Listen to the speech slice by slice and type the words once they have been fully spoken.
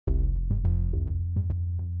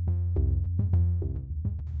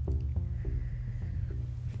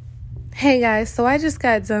Hey guys, so I just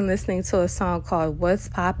got done listening to a song called What's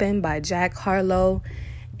Poppin' by Jack Harlow,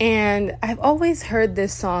 and I've always heard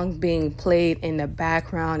this song being played in the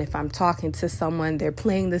background. If I'm talking to someone, they're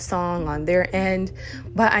playing the song on their end,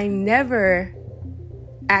 but I never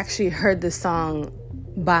actually heard the song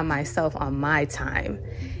by myself on my time.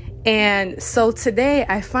 And so today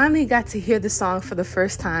I finally got to hear the song for the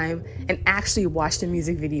first time and actually watch the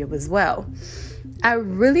music video as well. I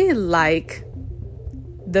really like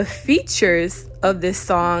the features of this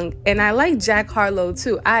song, and I like Jack Harlow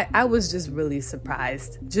too. I was just really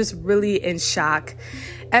surprised, just really in shock.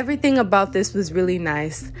 Everything about this was really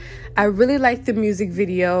nice. I really like the music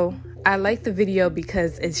video. I like the video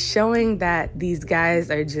because it's showing that these guys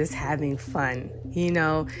are just having fun. You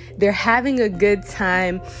know, they're having a good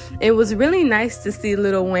time. It was really nice to see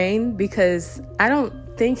Lil Wayne because I don't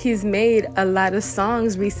think he's made a lot of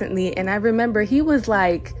songs recently, and I remember he was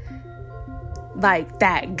like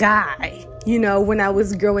that guy, you know, when I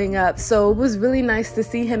was growing up. So it was really nice to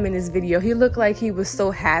see him in his video. He looked like he was so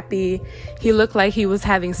happy. He looked like he was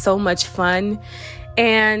having so much fun.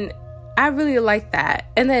 And I really like that.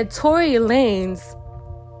 And then Tory Lanez,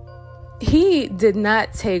 he did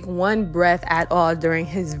not take one breath at all during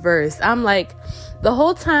his verse. I'm like, the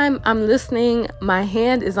whole time I'm listening, my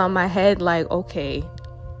hand is on my head like, okay,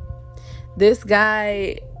 this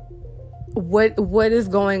guy, what is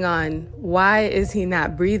going on? Why is he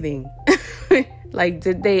not breathing? Like,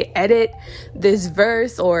 did they edit this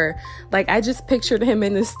verse? Or like, I just pictured him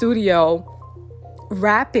in the studio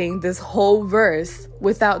rapping this whole verse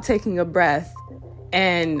without taking a breath,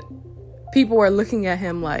 and people were looking at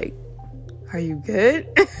him like, are you good?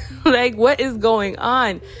 Like, what is going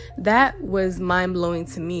on? That was mind-blowing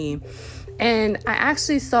to me. And I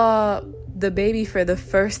actually saw DaBaby for the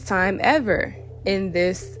first time ever in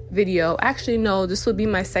this video. Actually, no, this would be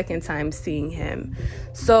my second time seeing him.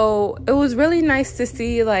 So it was really nice to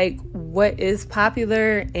see like what is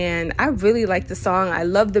popular, and I really like the song. I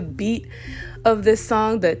love the beat of this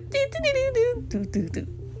song, the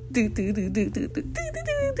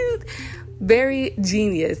very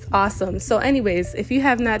genius, awesome. So anyways, if you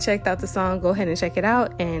have not checked out the song, go ahead and check it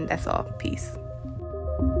out, and that's all. Peace.